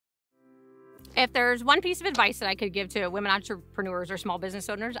If there's one piece of advice that I could give to women entrepreneurs or small business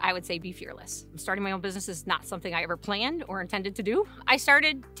owners, I would say be fearless. Starting my own business is not something I ever planned or intended to do. I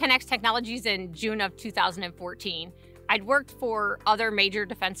started Tenax Technologies in June of 2014. I'd worked for other major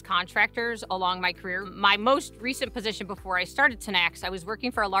defense contractors along my career. My most recent position before I started Tenax, I was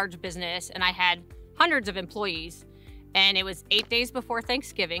working for a large business and I had hundreds of employees. And it was 8 days before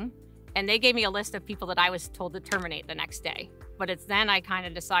Thanksgiving. And they gave me a list of people that I was told to terminate the next day. But it's then I kind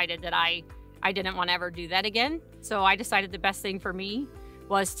of decided that I didn't want to ever do that again. So I decided the best thing for me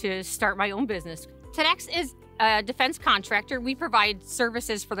was to start my own business. Tenax is a defense contractor. We provide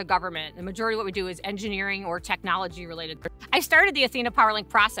services for the government. The majority of what we do is engineering or technology related. I started the ATHENAPowerLink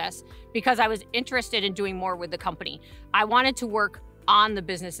process because I was interested in doing more with the company. I wanted to work on the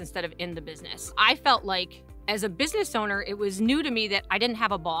business instead of in the business. I felt like as a business owner, it was new to me that I didn't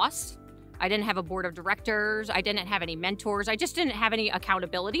have a boss. I didn't have a board of directors. I didn't have any mentors. I just didn't have any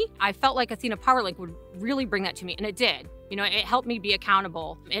accountability. I felt like ATHENAPowerLink would really bring that to me, and it did. You know, it helped me be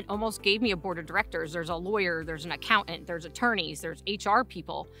accountable. It almost gave me a board of directors. There's a lawyer, there's an accountant, there's attorneys, there's HR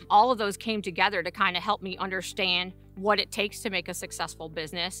people. All of those came together to kind of help me understand what it takes to make a successful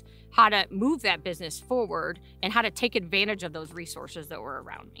business, how to move that business forward, and how to take advantage of those resources that were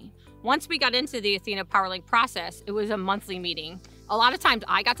around me. Once we got into the ATHENAPowerLink process, it was a monthly meeting. A lot of times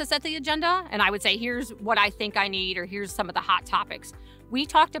I got to set the agenda and I would say, here's what I think I need, or here's some of the hot topics. We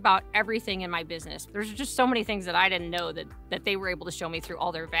talked about everything in my business. There's just so many things that I didn't know that they were able to show me through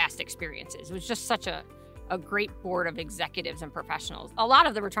all their vast experiences. It was just such a great board of executives and professionals. A lot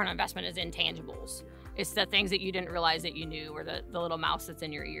of the return on investment is intangibles. It's the things that you didn't realize that you knew, or the little mouse that's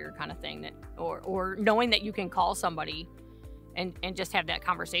in your ear kind of thing, that, or knowing that you can call somebody and just have that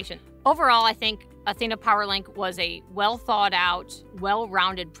conversation. Overall, I think ATHENAPowerLink was a well thought out,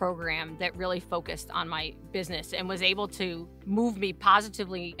 well-rounded program that really focused on my business and was able to move me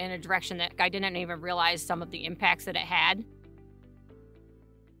positively in a direction that I didn't even realize some of the impacts that it had.